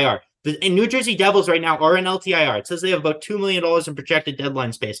LTIR. The New Jersey Devils right now are in LTIR. It says they have about $2 million in projected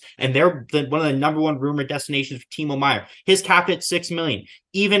deadline space, and they're one of the number one rumored destinations for Timo Meier. His cap hit $6 million.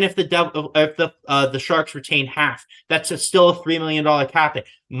 Even if the Sharks retain half, that's still a $3 million cap hit.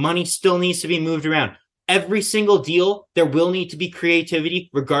 Money still needs to be moved around. Every single deal, there will need to be creativity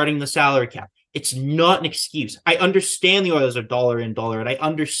regarding the salary cap. It's not an excuse. I understand the Oilers are dollar in, dollar out. I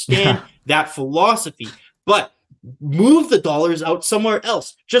understand that philosophy, but move the dollars out somewhere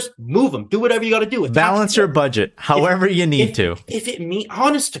else. Just move them. Do whatever you got to do. Balance your budget however you need to. If it means,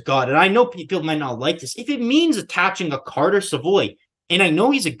 honest to God, and I know people might not like this, if it means attaching a Carter Savoy, and I know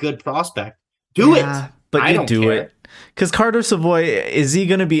he's a good prospect, do it. But you do it. Because Carter Savoy, is he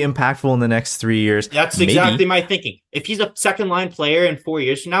going to be impactful in the next 3 years? That's exactly my thinking. If he's a second-line player in 4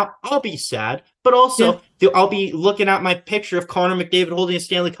 years from now, I'll be sad. But also, I'll be looking at my picture of Connor McDavid holding a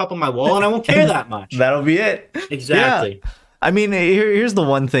Stanley Cup on my wall, and I won't care that much. That'll be it. Exactly. Yeah. I mean, here's the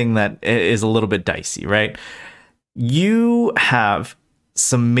one thing that is a little bit dicey, right? You have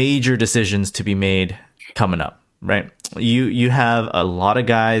some major decisions to be made coming up, right? You have a lot of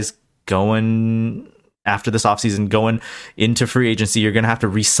guys going after this offseason, going into free agency. You're going to have to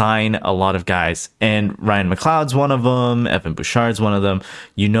re-sign a lot of guys. And Ryan McLeod's one of them. Evan Bouchard's one of them.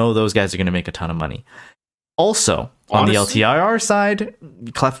 Those guys are going to make a ton of money. Also, on the LTIR side,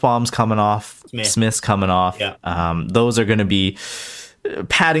 Clefbaum's coming off. Smith's coming off. Yeah. Those are going to be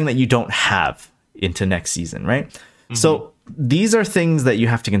padding that you don't have into next season, right? Mm-hmm. So these are things that you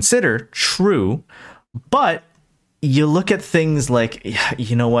have to consider. True. But you look at things like,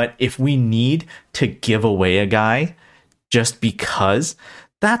 you know what, if we need to give away a guy just because,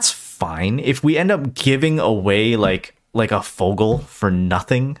 that's fine. If we end up giving away like a Fogel for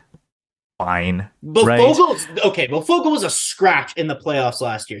nothing, fine. But right? Fogel was a scratch in the playoffs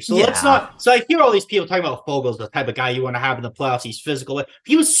last year. So let's not. So I hear all these people talking about Fogel's the type of guy you want to have in the playoffs. He's physical.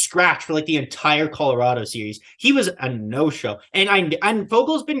 He was scratched for like the entire Colorado series. He was a no-show. And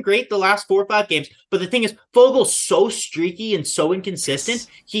Fogel's been great the last 4 or 5 games. But the thing is, Fogel's so streaky and so inconsistent.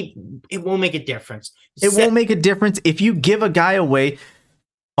 It won't make a difference. It won't make a difference if you give a guy away.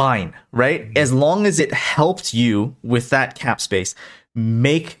 Fine, right? As long as it helps you with that cap space,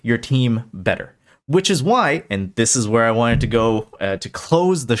 make your team better. Which is why, and this is where I wanted to go to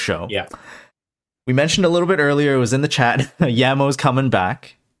close the show. Yeah. We mentioned a little bit earlier, it was in the chat, Yamo's coming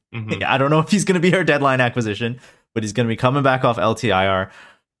back. Mm-hmm. I don't know if he's going to be our deadline acquisition, but he's going to be coming back off LTIR.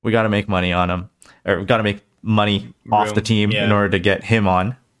 We got to make money on him, or we got to make money off the team in order to get him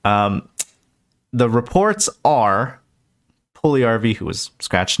on. The reports are Puljujärvi, who was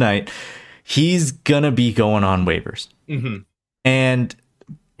scratch tonight, he's going to be going on waivers. Mm-hmm. And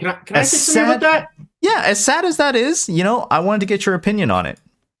can I disagree with that? Yeah, as sad as that is, I wanted to get your opinion on it.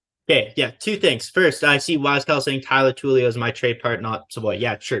 Okay, yeah, 2 things. First, I see Wisecal saying Tyler Tullio is my trade part, not Savoy.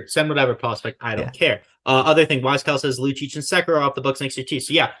 Yeah, sure, send whatever prospect. I don't care. Other thing, Wisecal says Lucic and Sekera are off the books next year too.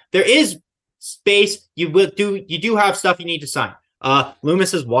 So yeah, there is space. You do have stuff you need to sign.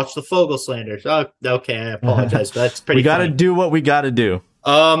 Loomis says watch the Fogel slanders. Oh, okay, I apologize, but that's pretty. We got to do what we got to do.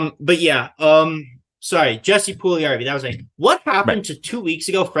 But yeah, sorry, Jesse Puljujärvi. That was like, what happened to 2 weeks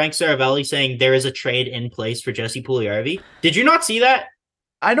ago? Frank Saravelli saying there is a trade in place for Jesse Puljujärvi. Did you not see that?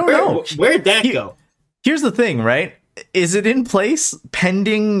 I don't know. Where'd that go? Here's the thing, right? Is it in place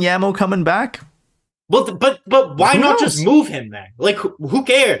pending Yamo coming back? Well, but why not just move him then? Like, who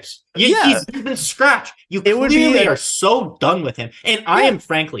cares? He's been scratched. You clearly are so done with him. And I am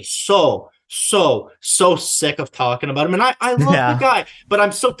frankly so sick of talking about him. And I love the guy, but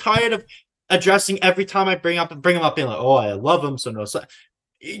I'm so tired of addressing every time I bring him up being like, oh, I love him. So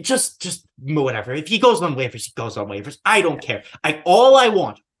just whatever. If he goes on waivers, he goes on waivers. I don't care. All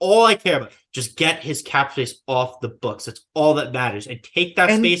I care about, just get his cap space off the books. That's all that matters. And take that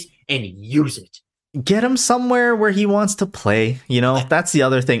space and use it. Get him somewhere where he wants to play. That's the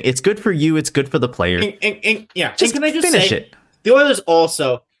other thing. It's good for you. It's good for the player. And just can I just finish say, it? The Oilers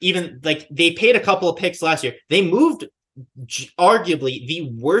also, even like they paid a couple of picks last year. They moved arguably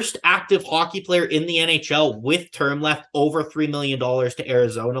the worst active hockey player in the NHL with term left over $3 million to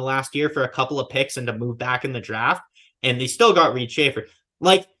Arizona last year for a couple of picks and to move back in the draft. And they still got Reed Schaefer.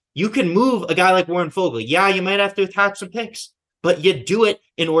 Like, you can move a guy like Warren Fogle. Yeah, you might have to attach some picks, but you do it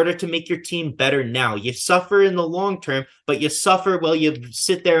in order to make your team better now. You suffer in the long term, but you suffer while you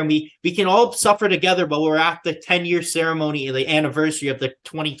sit there, and we can all suffer together while we're at the 10-year ceremony, the anniversary of the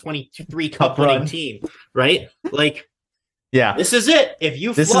 2023 Cup winning team, right? Like, yeah, this is it. If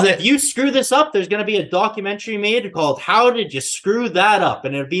you screw this up, there's going to be a documentary made called "How Did You Screw That Up?"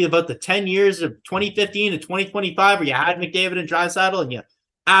 and it'll be about the 10 years of 2015 to 2025 where you had McDavid and Draisaitl and you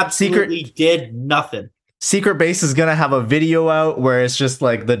absolutely did nothing. Secret Base is going to have a video out where it's just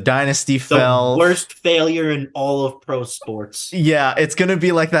like the dynasty fell. The worst failure in all of pro sports. Yeah, it's going to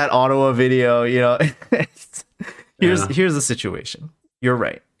be like that Ottawa video, Here's the situation. You're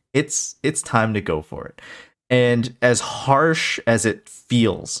right. It's time to go for it. And as harsh as it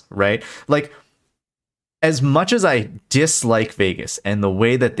feels, right? Like, as much as I dislike Vegas and the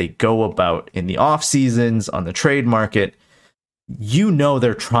way that they go about in the off seasons on the trade market,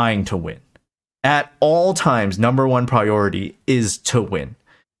 they're trying to win. At all times, number one priority is to win.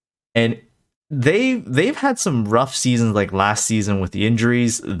 And they've had some rough seasons like last season with the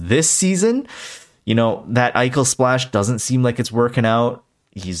injuries. This season, that Eichel splash doesn't seem like it's working out.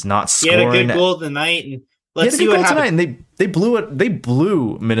 He's not scoring. He had a good goal tonight, and let's see what happens. And they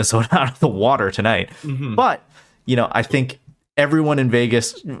blew Minnesota out of the water tonight. Mm-hmm. But, I think everyone in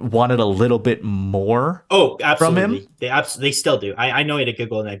Vegas wanted a little bit more. Oh, absolutely. From him. They still do. I know he had a good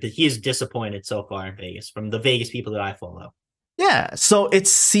goal tonight, but he is disappointed so far in Vegas from the Vegas people that I follow. Yeah. So it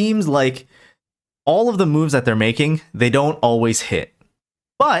seems like all of the moves that they're making, they don't always hit,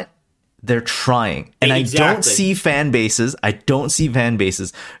 but they're trying. And exactly. I don't see fan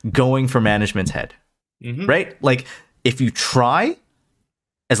bases going for management's head. Mm-hmm. Right? Like, if you try,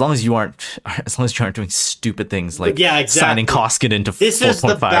 as long as you aren't doing stupid things like signing Koskinen to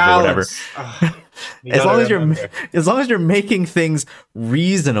 4.5 or whatever. As long as you're making things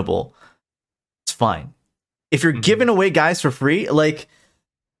reasonable, it's fine. If you're giving away guys for free, like,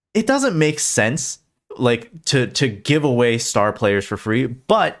 it doesn't make sense like to give away star players for free.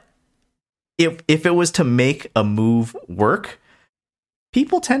 But if it was to make a move work,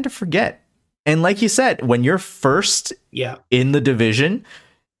 people tend to forget. And like you said, when you're first in the division,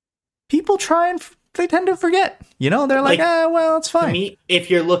 people they tend to forget. They're like, well, it's fine. To me, if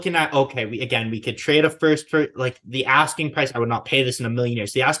you're looking at, okay, we could trade a first for like the asking price. I would not pay this in a million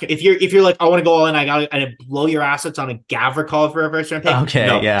years. The asking, if you're like, I want to go all in, and blow your assets on a Gavrikov for a first round pick. Okay,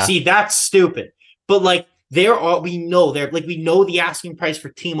 no. yeah. See, that's stupid. But like, we know the asking price for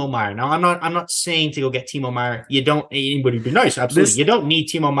Timo Meier. Now, I'm not saying to go get Timo Meier. You don't. It would be nice, absolutely. You don't need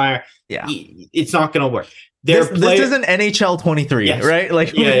Timo Meier. Yeah, it's not going to work. This isn't NHL 23, yes. Right?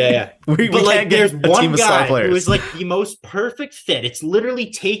 Like, yeah. We can't there's get a one team of guy star players who is like the most perfect fit. It's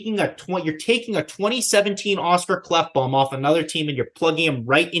literally taking a 2017 Oscar Klefbom off another team and you're plugging him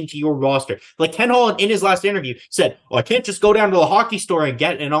right into your roster. Like Ken Holland in his last interview said, "Oh, I can't just go down to the hockey store and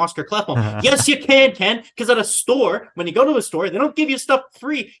get an Oscar Klefbom." Yes, you can, Ken, because at a store, when you go to a store, they don't give you stuff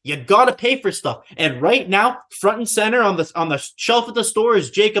free. You gotta pay for stuff. And right now, front and center on the shelf at the store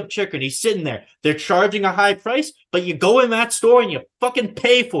is Jacob Chikrin. He's sitting there. They're charging a high price, but you go in that store and you fucking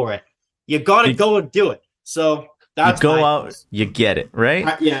pay for it. You got to go and do it. So that's you go out, piece. You get it,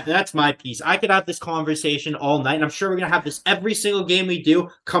 right? Yeah, that's my piece. I could have this conversation all night, and I'm sure we're going to have this every single game we do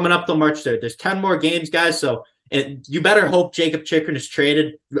coming up till March 3rd. There's 10 more games, guys, so you better hope Jacob Chikrin is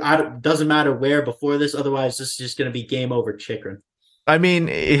traded. Doesn't matter where before this, otherwise this is just going to be game over Chikrin. I mean,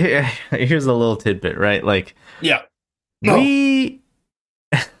 here's a little tidbit, right? Like, yeah. We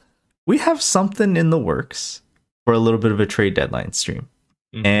have something in the works for a little bit of a trade deadline stream.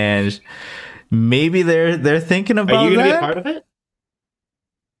 Mm-hmm. And maybe they're thinking about that. Are you going to be a part of it?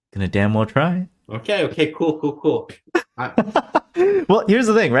 Gonna damn well try. Okay, cool. Well, here's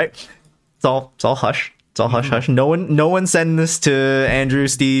the thing, right? It's all hush. It's all hush hush. No one send this to Andrew,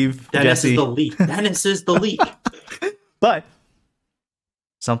 Steve, Dennis Jesse. Dennis is the leak. But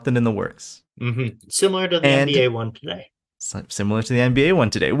something in the works. Mm-hmm. Similar to the NBA one today. Similar to the NBA one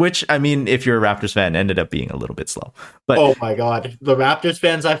today, which, I mean, if you're a Raptors fan, ended up being a little bit slow. But oh my god, the Raptors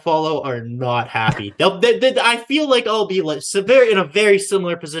fans I follow are not happy. I feel like I'll be like in a very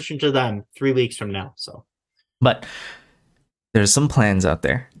similar position to them 3 weeks from now. So, but there's some plans out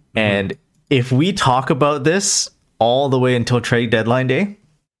there, and if we talk about this all the way until trade deadline day,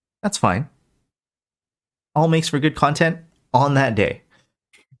 that's fine. All makes for good content on that day.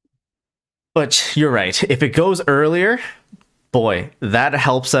 But you're right. If it goes earlier, boy, that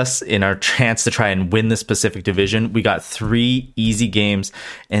helps us in our chance to try and win this Pacific Division. We got 3 easy games,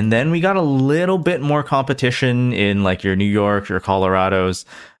 and then we got a little bit more competition in like your New York, your Colorados.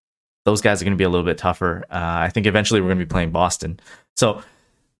 Those guys are going to be a little bit tougher. I think eventually we're going to be playing Boston. So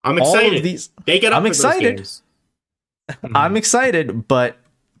I'm excited. All of these, they get up I'm for excited. Those games. I'm excited, but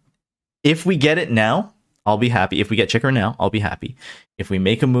if we get it now, I'll be happy. If we get Chikrin now, I'll be happy. If we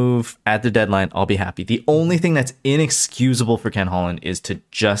make a move at the deadline, I'll be happy. The only thing that's inexcusable for Ken Holland is to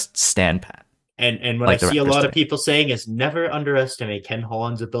just stand pat. And what like I see a lot of people saying is never underestimate Ken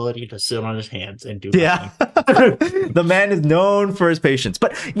Holland's ability to sit on his hands and do nothing. Yeah. The man is known for his patience.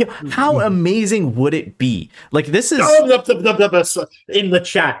 But how amazing would it be? Like, this is in the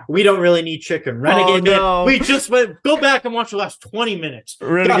chat. We don't really need Chikrin. Renegade Man. We just go back and watch the last 20 minutes.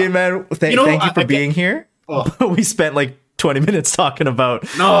 Renegade Man, thank you for being here. Oh. We spent like 20 minutes talking about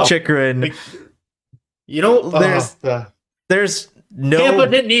Chikrin. There's no. Tampa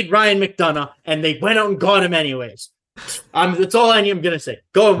didn't need Ryan McDonough, and they went out and got him anyways. That's all I'm gonna say.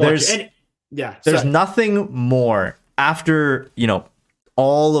 Go and watch it. There's nothing more after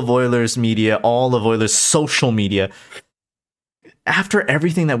all of Oilers media, all of Oilers social media. After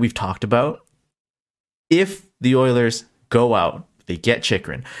everything that we've talked about, if the Oilers go out, they get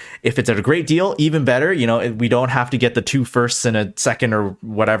Chikrin. If it's at a great deal, even better. We don't have to get the 2 firsts and a second or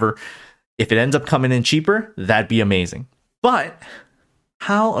whatever. If it ends up coming in cheaper, that'd be amazing. But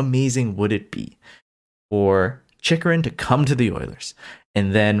how amazing would it be for Chikrin to come to the Oilers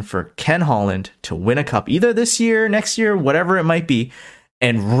and then for Ken Holland to win a cup either this year, next year, whatever it might be,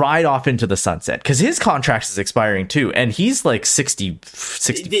 and ride off into the sunset? Because his contract is expiring too, and he's like 68.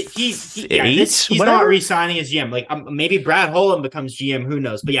 He's not re-signing as GM. Like maybe Brad Holland becomes GM. Who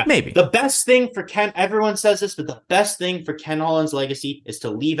knows? But yeah, maybe the best thing for Ken. Everyone says this, but the best thing for Ken Holland's legacy is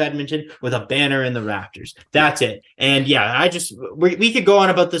to leave Edmonton with a banner in the rafters. That's it. And yeah, we could go on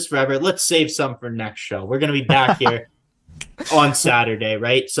about this forever. Let's save some for next show. We're gonna be back here on Saturday,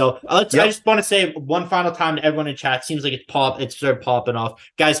 right? So I just want to say one final time to everyone in chat. Seems like it's started popping off.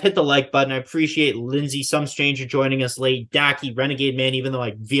 Guys, hit the like button. I appreciate Lindsay, some stranger joining us late. Dacky, Renegade Man, even though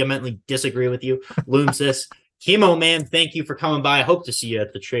I vehemently disagree with you. Loomsis, Chemo Man, thank you for coming by. I hope to see you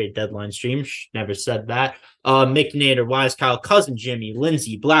at the trade deadline stream. Never said that. Mick Nader, Wise Kyle, Cousin Jimmy,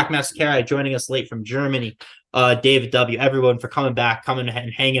 Lindsay, Black Mascara joining us late from Germany. David W., everyone for coming back, coming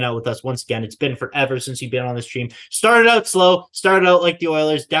and hanging out with us once again. It's been forever since you've been on the stream. Started out slow, started out like the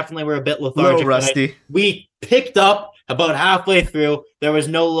Oilers. Definitely were a bit lethargic. Little rusty. We picked up about halfway through. There was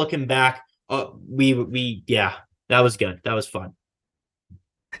no looking back. That was good. That was fun.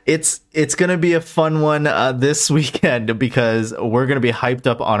 It's gonna be a fun one this weekend because we're gonna be hyped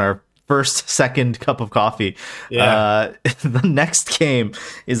up on our second cup of coffee. The next game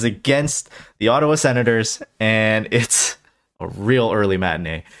is against the Ottawa Senators, and it's a real early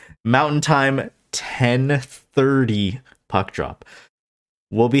matinee. Mountain time, 10:30 puck drop.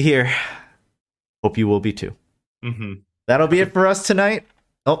 We'll be here. Hope you will be too. Mm-hmm. That'll be it for us tonight.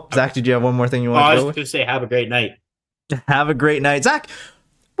 Oh, Zach, did you have one more thing you want to go with? I was going to say, have a great night. Have a great night. Zach,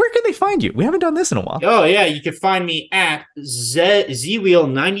 where can they find you? We haven't done this in a while. Oh, yeah. You can find me at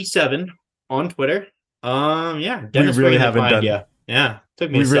Zwheel97 on Twitter. Dennis, we really haven't done. Yeah,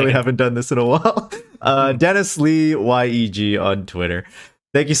 took me. We really haven't done this in a while. Dennis Lee YEG on Twitter.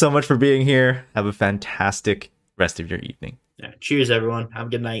 Thank you so much for being here. Have a fantastic rest of your evening. Yeah, cheers, everyone. Have a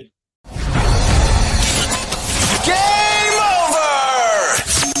good night. Game over.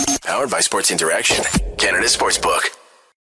 Powered by Sports Interaction, Canada Sportsbook.